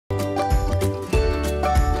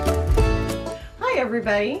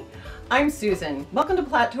everybody, I'm Susan. Welcome to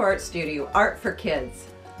Plateau Art Studio, Art for Kids.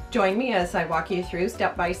 Join me as I walk you through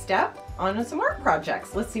step by step on some art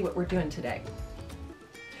projects. Let's see what we're doing today.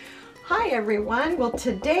 Hi everyone, well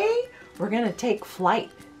today we're going to take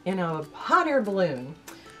flight in a hot air balloon.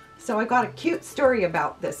 So I got a cute story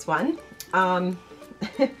about this one. I've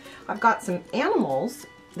got some animals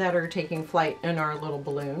that are taking flight in our little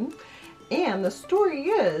balloon, and the story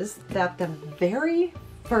is that the very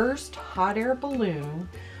first hot air balloon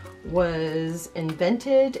was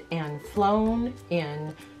invented and flown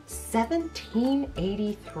in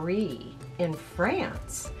 1783 in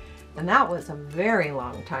France, and that was a very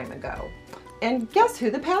long time ago. And guess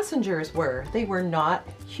who the passengers were? They were not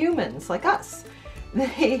humans like us.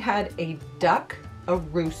 They had a duck, a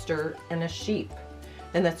rooster, and a sheep,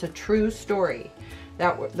 and that's a true story.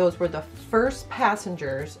 Those were the first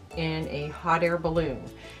passengers in a hot air balloon.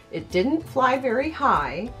 It didn't fly very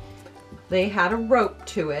high. They had a rope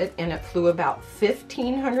to it, and it flew about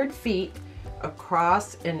 1,500 feet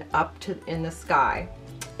across and up to in the sky.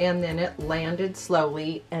 And then it landed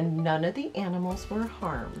slowly, and none of the animals were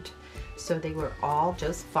harmed. So they were all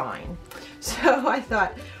just fine. So I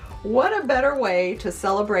thought, what a better way to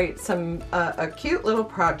celebrate a cute little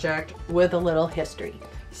project with a little history.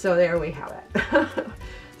 So there we have it.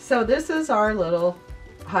 So this is our little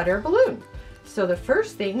hot air balloon. So the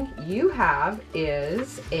first thing you have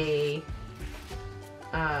is a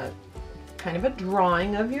kind of a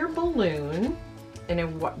drawing of your balloon.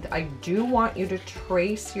 And I do want you to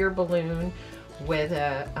trace your balloon with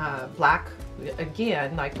a black,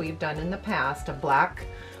 again, like we've done in the past, a black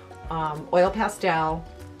oil pastel,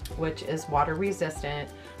 which is water resistant.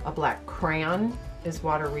 A black crayon is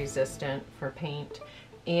water resistant for paint,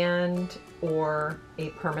 and or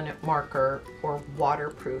a permanent marker or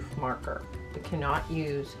waterproof marker. You cannot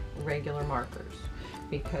use regular markers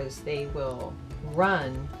because they will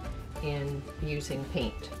run in using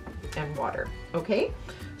paint and water. Okay,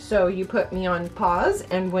 so you put me on pause,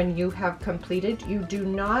 and when you have completed, you do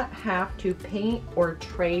not have to paint or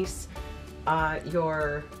trace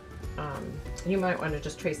you might want to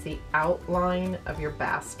just trace the outline of your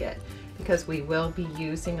basket, because we will be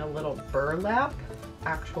using a little burlap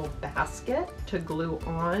actual basket to glue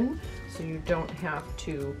on, so you don't have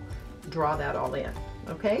to draw that all in.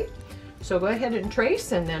 Okay, so go ahead and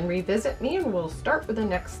trace and then revisit me, and we'll start with the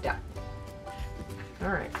next step.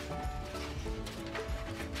 All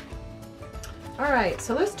right,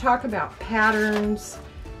 so let's talk about patterns.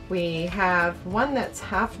 We have one that's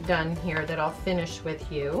half done here that I'll finish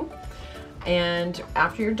with you. And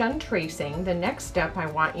after you're done tracing, the next step I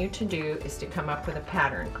want you to do is to come up with a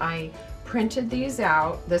pattern. I printed these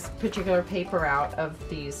out, this particular paper out, of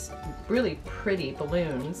these really pretty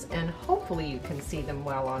balloons, and hopefully you can see them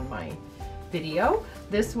well on my video.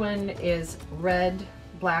 This one is red,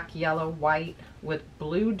 black, yellow, white with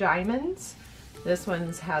blue diamonds. This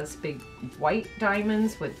one has big white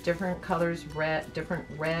diamonds with different colors, different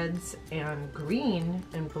reds and green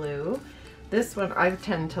and blue. This one, I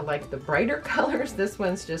tend to like the brighter colors. This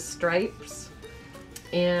one's just stripes.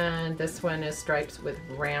 And this one is stripes with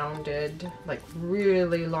rounded, like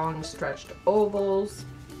really long stretched ovals,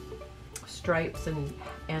 stripes and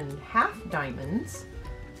half diamonds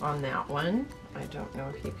on that one. I don't know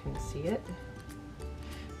if you can see it.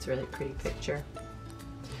 It's a really pretty picture.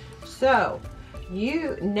 So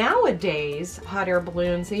nowadays hot air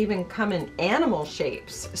balloons even come in animal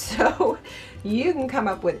shapes, so you can come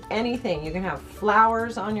up with anything. You can have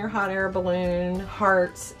flowers on your hot air balloon,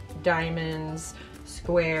 hearts, diamonds,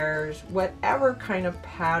 squares, whatever kind of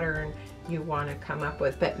pattern you want to come up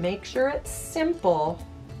with, but make sure it's simple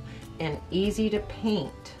and easy to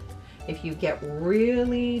paint. If you get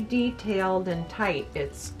really detailed and tight,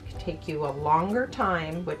 it's take you a longer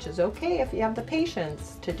time, which is okay if you have the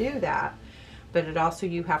patience to do that, but it also,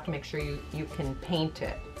 you have to make sure you can paint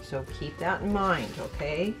it. So keep that in mind,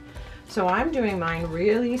 okay? So I'm doing mine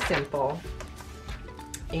really simple,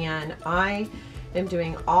 and I am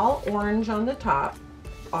doing all orange on the top,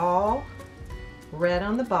 all red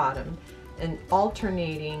on the bottom, and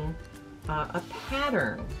alternating a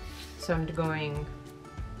pattern. So I'm going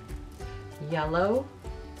yellow,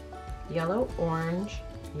 yellow, orange,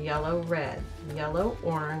 yellow, red, yellow,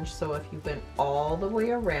 orange. So if you went all the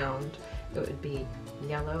way around, it would be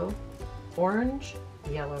yellow, orange,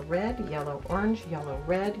 yellow, red, yellow, orange, yellow,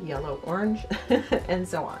 red, yellow, orange, and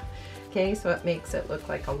so on. Okay, so it makes it look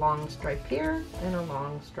like a long stripe here and a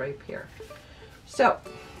long stripe here. So,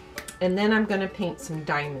 and then I'm going to paint some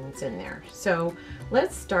diamonds in there. So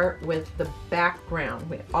let's start with the background.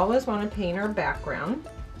 We always want to paint our background,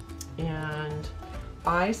 and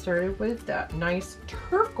I started with that nice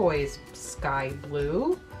turquoise sky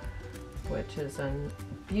blue, which is a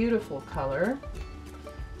beautiful color.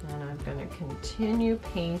 And I'm going to continue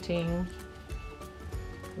painting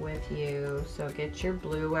with you. So get your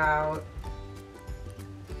blue out.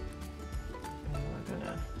 And we're going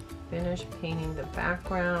to finish painting the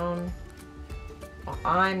background. Well,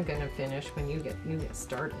 I'm going to finish when you get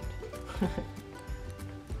started.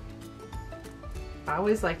 I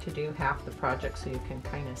always like to do half the project so you can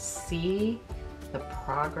kind of see the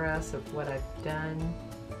progress of what I've done.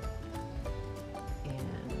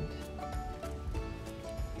 And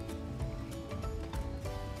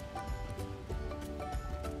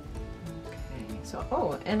okay, so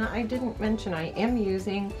oh, and I didn't mention I am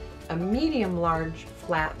using a medium large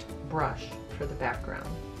flat brush for the background.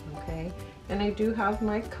 Okay, and I do have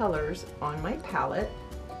my colors on my palette.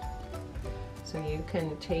 So you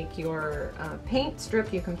can take your paint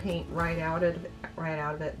strip, you can paint right out of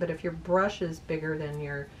it. But if your brush is bigger than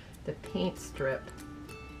the paint strip,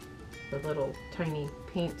 the little tiny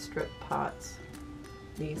paint strip pots,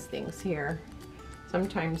 these things here,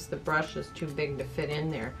 sometimes the brush is too big to fit in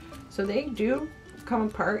there. So they do come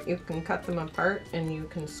apart. You can cut them apart and you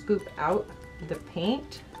can scoop out the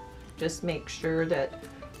paint. Just make sure that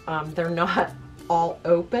they're not all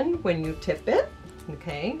open when you tip it.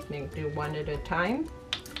 Okay, you do one at a time,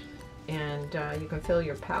 and you can fill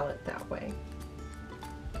your palette that way.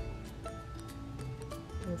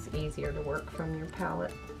 It's easier to work from your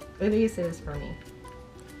palette. At least it is for me.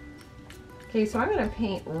 Okay, so I'm going to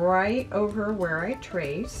paint right over where I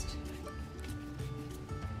traced.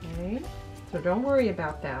 Okay, so don't worry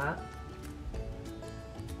about that.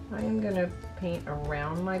 I am going to paint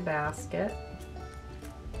around my basket.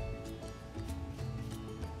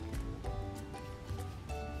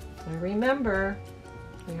 And remember,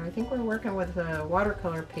 I think we're working with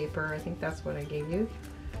watercolor paper. I think that's what I gave you.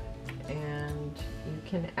 And you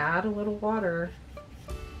can add a little water.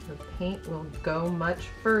 The paint will go much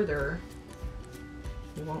further.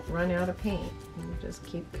 You won't run out of paint. You just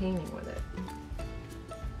keep painting with it.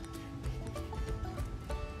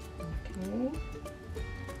 Okay.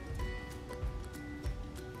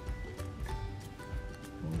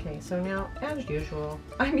 Okay, so now, as usual,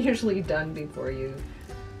 I'm usually done before you.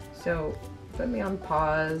 So put me on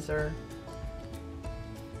pause or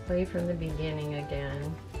play from the beginning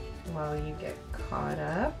again while you get caught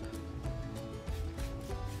up.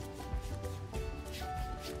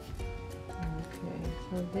 Okay,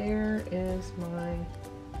 so there is my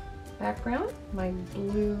background, my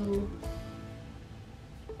blue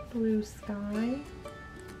sky.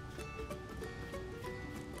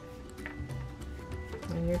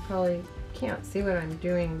 And you probably can't see what I'm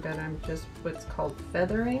doing, but I'm just what's called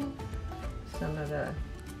feathering some of the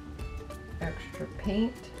extra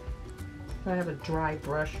paint. I have a dry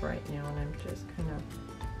brush right now and I'm just kind of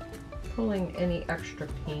pulling any extra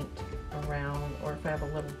paint around, or if I have a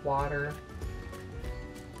little water.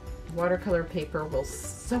 Watercolor paper will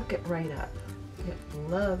soak it right up. It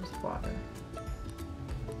loves water.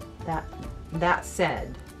 That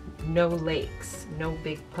said, no lakes, no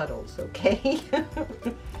big puddles, okay?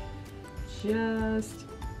 Just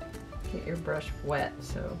get your brush wet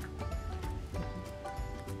so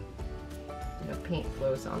the paint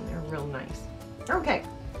flows on there real nice. Okay,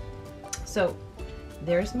 so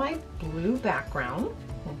there's my blue background,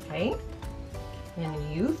 okay?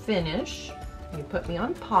 And you finish. You put me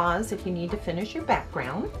on pause if you need to finish your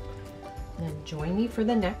background. And then join me for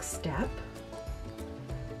the next step.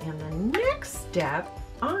 And the next step,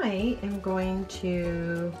 I am going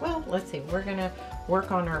to, well, let's see, we're gonna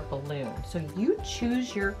work on our balloon. So you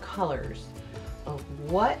choose your colors of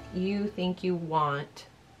what you think you want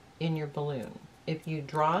in your balloon. If you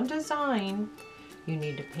draw a design, you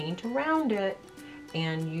need to paint around it,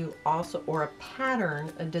 and you also, or a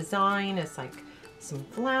pattern, a design is like some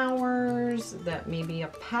flowers, that maybe a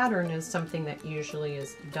pattern is something that usually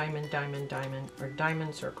is diamond, diamond, diamond, or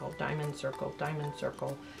diamond, circle, diamond, circle, diamond,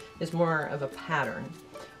 circle is more of a pattern.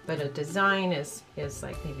 But a design is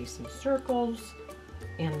like maybe some circles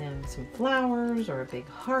and then some flowers or a big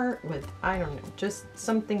heart with, I don't know, just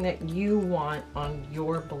something that you want on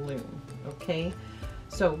your balloon, okay?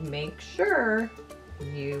 So make sure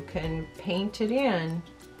you can paint it in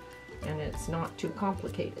and it's not too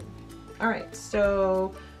complicated. All right,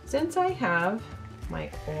 so since I have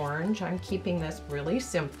my orange, I'm keeping this really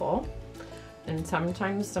simple, and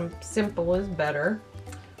sometimes some simple is better.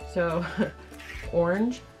 So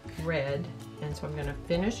orange, red, and so I'm gonna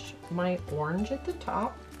finish my orange at the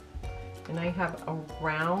top, and I have a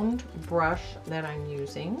round brush that I'm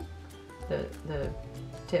using. The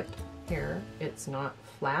tip here, it's not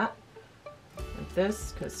flat. I'm like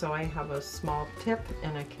this, so I have a small tip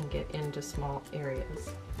and I can get into small areas.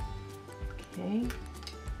 Okay.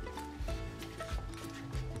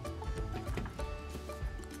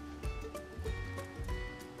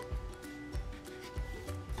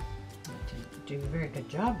 I didn't do a very good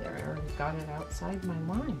job there. I already got it outside my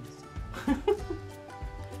lines.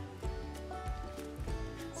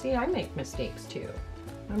 See, I make mistakes too.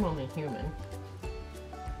 I'm only human.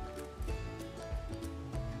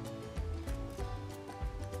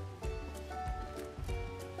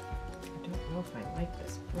 I don't know if I like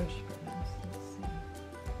this brush for this. Let's see.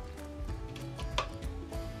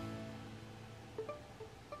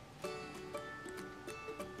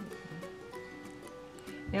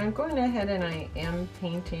 Now I'm going ahead and I am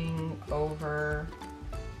painting over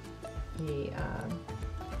the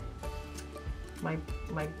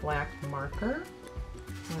my black marker,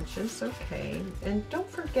 which is okay. And don't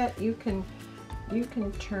forget, you can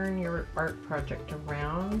turn your art project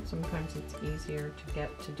around. Sometimes it's easier to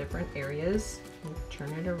get to different areas. You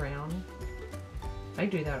turn it around. I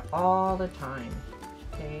do that all the time.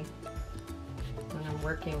 Okay, when I'm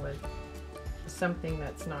working with something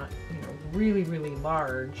that's not, you know, really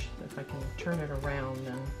large, if I can turn it around,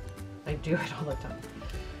 then I do it all the time.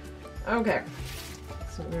 Okay,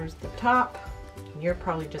 so there's the top. You're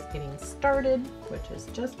probably just getting started, which is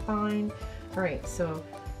just fine. All right, so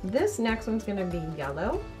this next one's going to be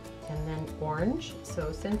yellow and then orange.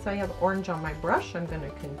 So since I have orange on my brush, I'm going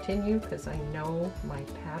to continue because I know my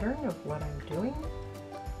pattern of what I'm doing.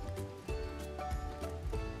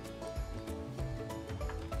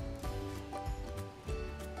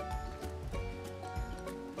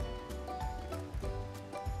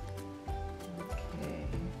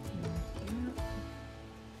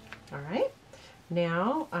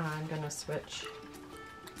 Now I'm going to switch.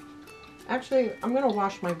 Actually, I'm going to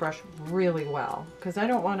wash my brush really well because I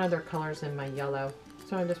don't want other colors in my yellow.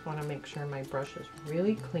 So I just want to make sure my brush is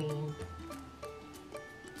really clean.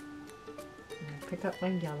 And pick up my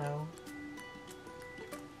yellow.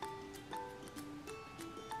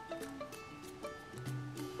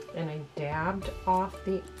 And I dabbed off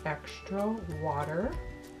the extra water.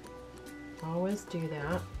 Always do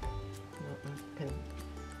that. I can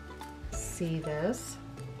see this.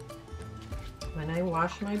 When I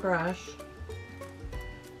wash my brush,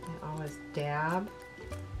 I always dab,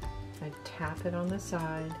 I tap it on the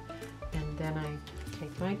side, and then I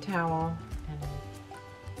take my towel and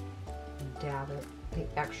I dab it, the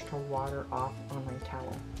extra water off on my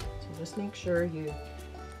towel. So just make sure you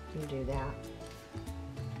do that.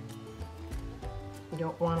 You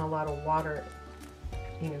don't want a lot of water,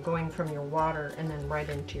 you know, going from your water and then right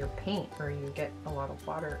into your paint, or you get a lot of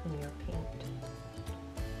water in your paint.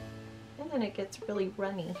 And then it gets really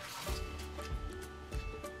runny.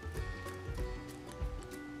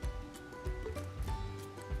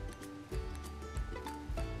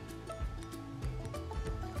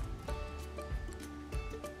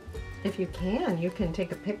 If you can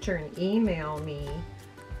take a picture and email me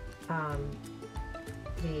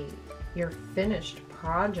your finished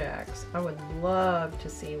projects. I would love to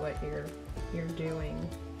see what you're doing.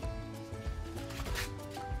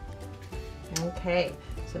 Okay,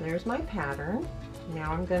 so there's my pattern.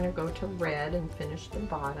 Now I'm going to go to red and finish the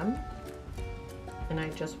bottom. And I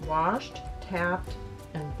just washed, tapped,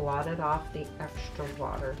 and blotted off the extra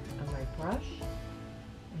water on my brush.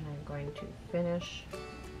 And I'm going to finish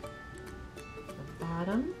the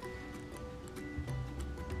bottom.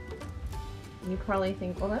 You probably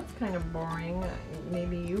think, well, that's kind of boring.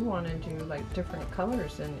 Maybe you want to do like different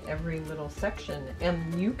colors in every little section,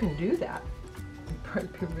 and you can do that. It'd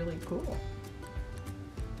probably be really cool.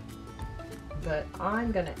 But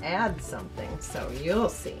I'm going to add something, so you'll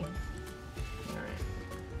see. All right.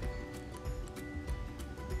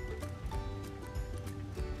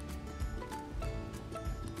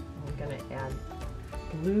 I'm going to add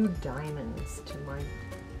blue diamonds to my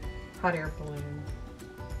hot air balloon.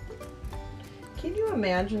 Can you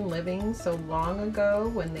imagine living so long ago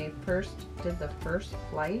when they first did the first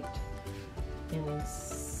flight in,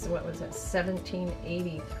 what was it,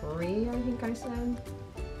 1783, I think I said?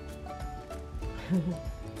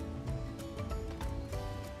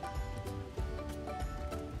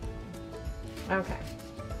 Okay.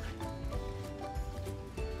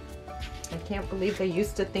 I can't believe they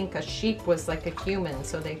used to think a sheep was like a human,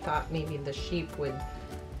 so they thought maybe the sheep would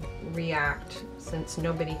react since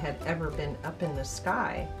nobody had ever been up in the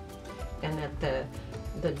sky, and that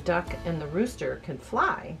the duck and the rooster could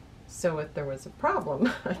fly. So if there was a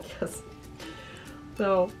problem, I guess.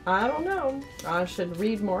 So I don't know. I should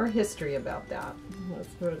read more history about that. That's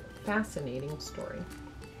a fascinating story.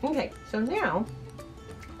 Okay, so now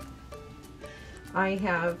I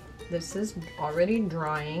have, this is already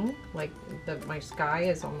drying, like my sky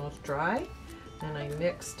is almost dry, and I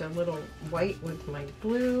mixed a little white with my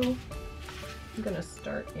blue. I'm gonna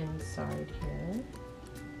start inside here.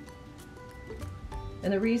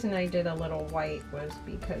 And the reason I did a little white was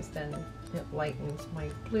because then it lightens my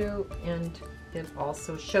blue and it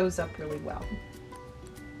also shows up really well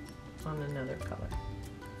on another color.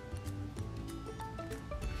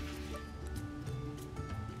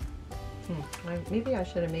 Maybe I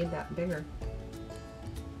should have made that bigger,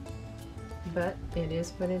 but it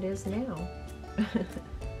is what it is now.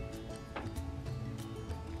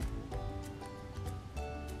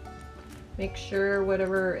 Make sure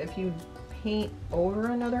whatever, if you paint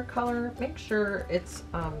over another color, make sure it's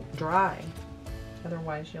dry.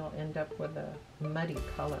 Otherwise you'll end up with a muddy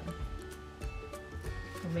color.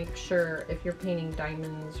 And make sure if you're painting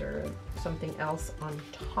diamonds or something else on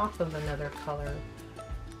top of another color,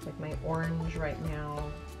 like my orange right now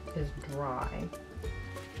is dry.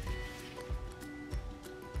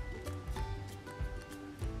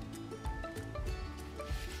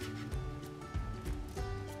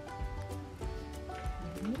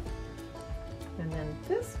 And then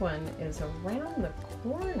this one is around the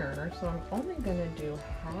corner, so I'm only going to do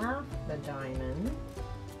half the diamond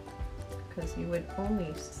because you would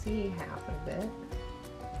only see half of it.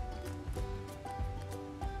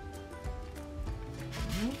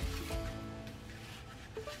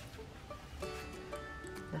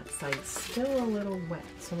 That side's still a little wet,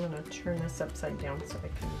 so I'm going to turn this upside down so I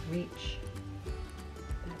can reach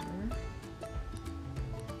better.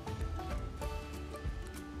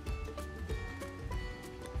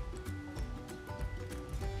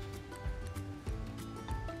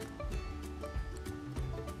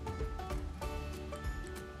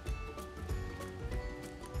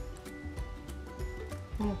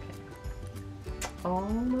 Okay,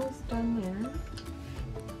 almost done there.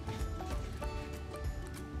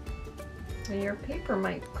 And your paper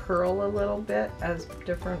might curl a little bit as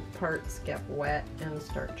different parts get wet and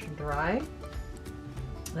start to dry.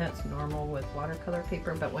 That's normal with watercolor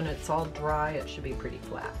paper, but when it's all dry, it should be pretty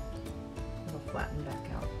flat. It'll flatten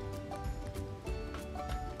back out.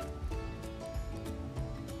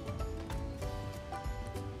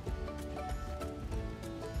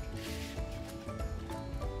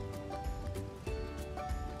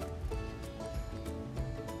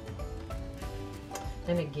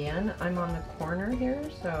 And again, I'm on the corner here,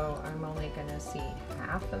 so I'm only going to see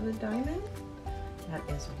half of the diamond. That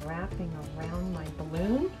is wrapping around my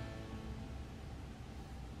balloon.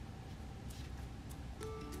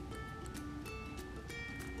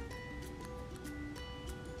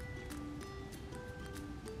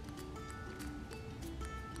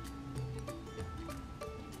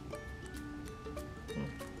 Okay,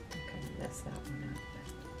 messed that one up.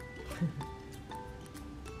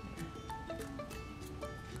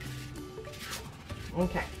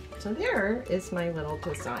 Okay, so there is my little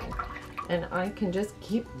design, and I can just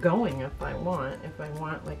keep going if I want. If I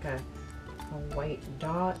want like a white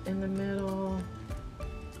dot in the middle,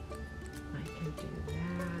 I can do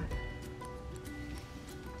that.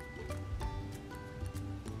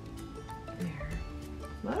 There.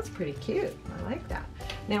 Well, that's pretty cute. I like that.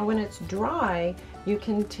 Now when it's dry, you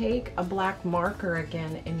can take a black marker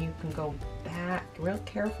again and you can go back, real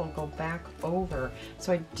careful, go back over.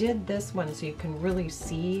 So I did this one so you can really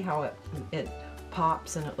see how it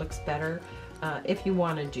pops and it looks better. If you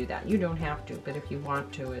want to do that, you don't have to, but if you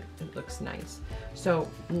want to, it looks nice. So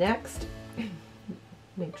next,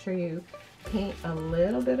 make sure you paint a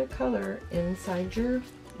little bit of color inside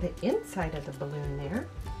the inside of the balloon there.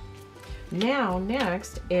 Now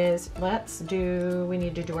next is we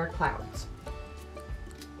need to do our clouds.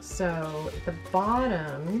 So at the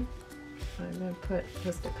bottom, I'm going to put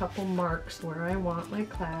just a couple marks where I want my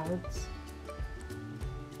clouds.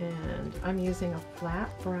 And I'm using a flat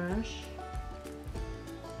brush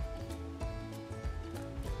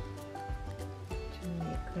to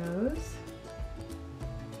make those.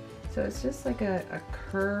 So it's just like a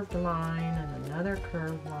curved line and another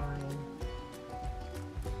curved line.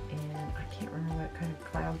 And I can't remember what kind of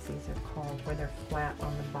clouds these are called, where they're flat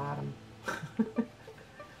on the bottom.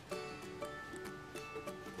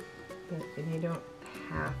 But they don't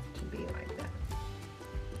have to be like that.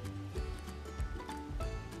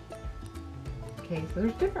 Okay, so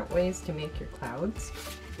there's different ways to make your clouds.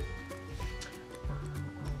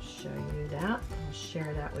 I'll show you that. I'll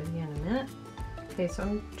share that with you in a minute. Okay, so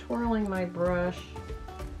I'm twirling my brush.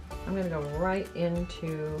 I'm going to go right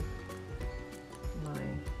into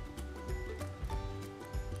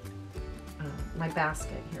my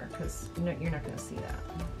basket here, because you're not going to see that.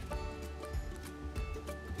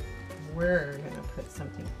 we're gonna put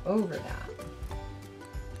something over that.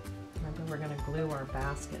 Remember, we're gonna glue our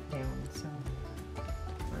basket down, so.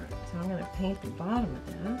 All right, so I'm gonna paint the bottom of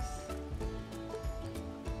this.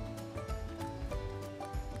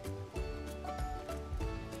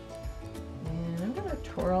 And I'm gonna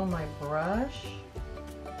twirl my brush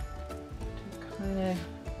to kind of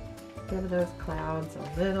give those clouds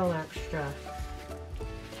a little extra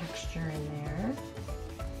texture in there.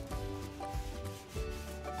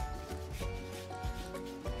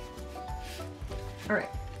 All right,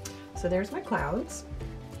 so there's my clouds.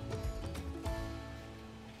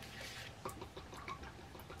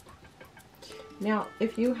 Now,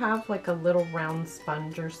 if you have like a little round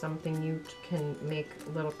sponge or something, you can make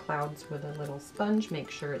little clouds with a little sponge. Make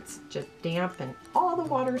sure it's just damp and all the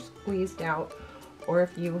water squeezed out. Or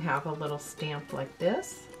if you have a little stamp like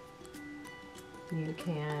this, you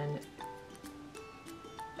can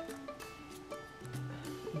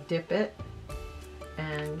dip it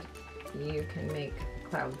and you can make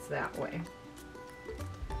clouds that way.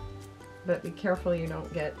 But be careful you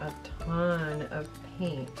don't get a ton of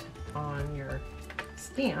paint on your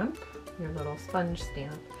stamp, your little sponge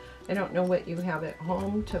stamp. I don't know what you have at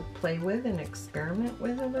home to play with and experiment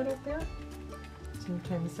with a little bit.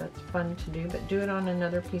 Sometimes that's fun to do, but do it on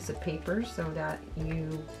another piece of paper so that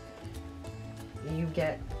you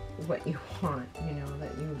get what you want, you know,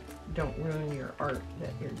 that you don't ruin your art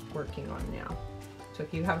that you're working on now. So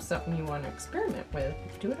if you have something you want to experiment with,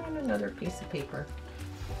 do it on another piece of paper.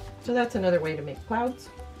 So that's another way to make clouds.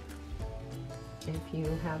 If you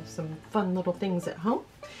have some fun little things at home.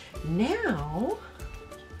 Now,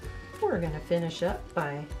 we're going to finish up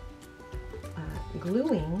by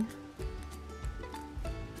gluing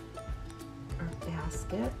our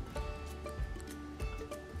basket.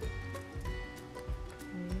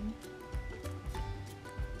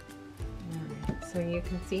 So you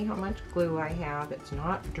can see how much glue I have. It's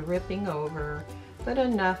not dripping over, but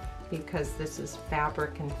enough because this is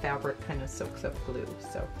fabric and fabric kind of soaks up glue.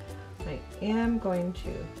 So I am going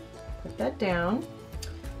to put that down,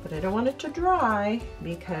 but I don't want it to dry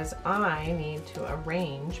because I need to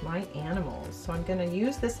arrange my animals. So I'm going to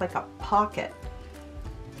use this like a pocket,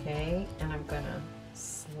 okay? And I'm going to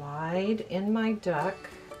slide in my duck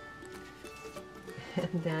and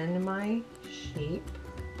then my sheep.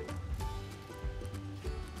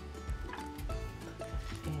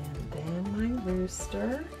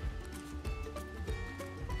 Rooster.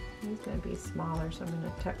 He's going to be smaller, so I'm going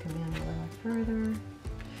to tuck him in a little further.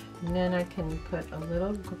 And then I can put a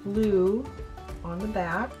little glue on the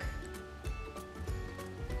back.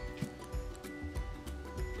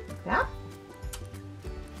 Like that.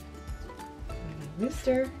 And a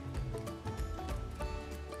rooster.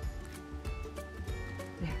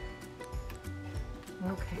 There.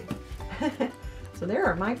 Okay. So there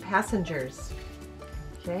are my passengers.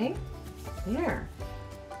 Okay. There.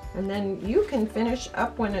 And then you can finish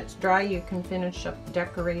up when it's dry. You can finish up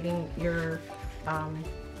decorating your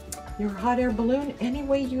hot air balloon any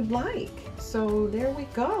way you'd like. So there we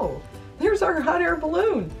go. There's our hot air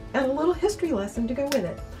balloon and a little history lesson to go with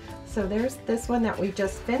it. So there's this one that we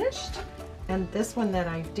just finished and this one that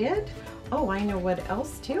I did. Oh, I know what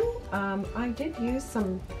else too. I did use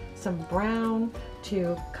some brown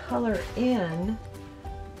to color in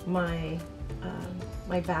my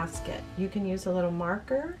my basket. You can use a little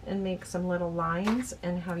marker and make some little lines,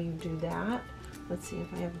 and how you do that. Let's see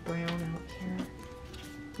if I have brown out here.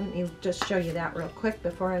 Let me just show you that real quick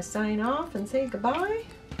before I sign off and say goodbye.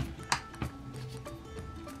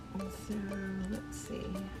 So let's see.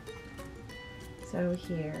 So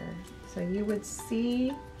here, so you would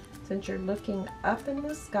see, since you're looking up in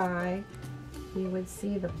the sky, you would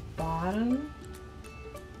see the bottom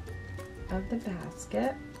of the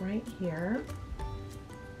basket right here.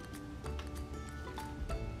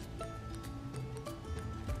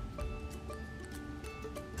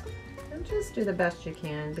 And just do the best you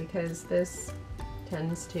can because this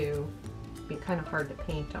tends to be kind of hard to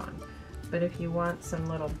paint on. But if you want some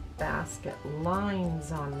little basket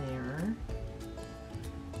lines on there,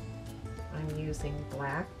 I'm using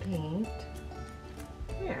black paint.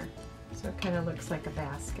 There. So it kind of looks like a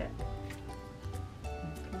basket.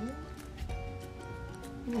 Okay.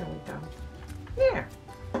 There we go. There.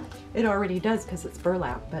 It already does because it's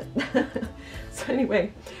burlap, but so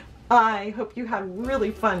anyway, I hope you had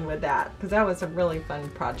really fun with that because that was a really fun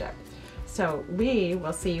project. So we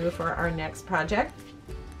will see you for our next project.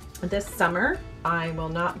 This summer, I will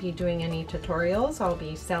not be doing any tutorials. I'll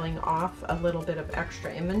be selling off a little bit of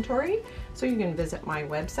extra inventory. So you can visit my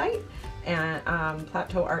website at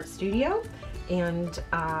Plateau Art Studio and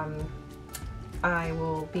I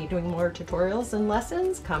will be doing more tutorials and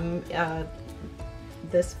lessons come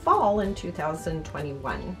this fall in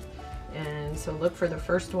 2021. And so look for the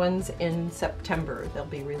first ones in September. They'll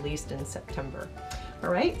be released in September. All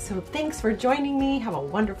right, so thanks for joining me. Have a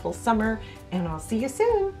wonderful summer, and I'll see you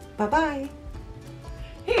soon. Bye-bye.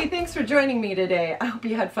 Hey, thanks for joining me today. I hope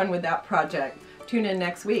you had fun with that project. Tune in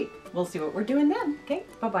next week. We'll see what we're doing then. Okay,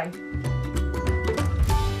 bye-bye.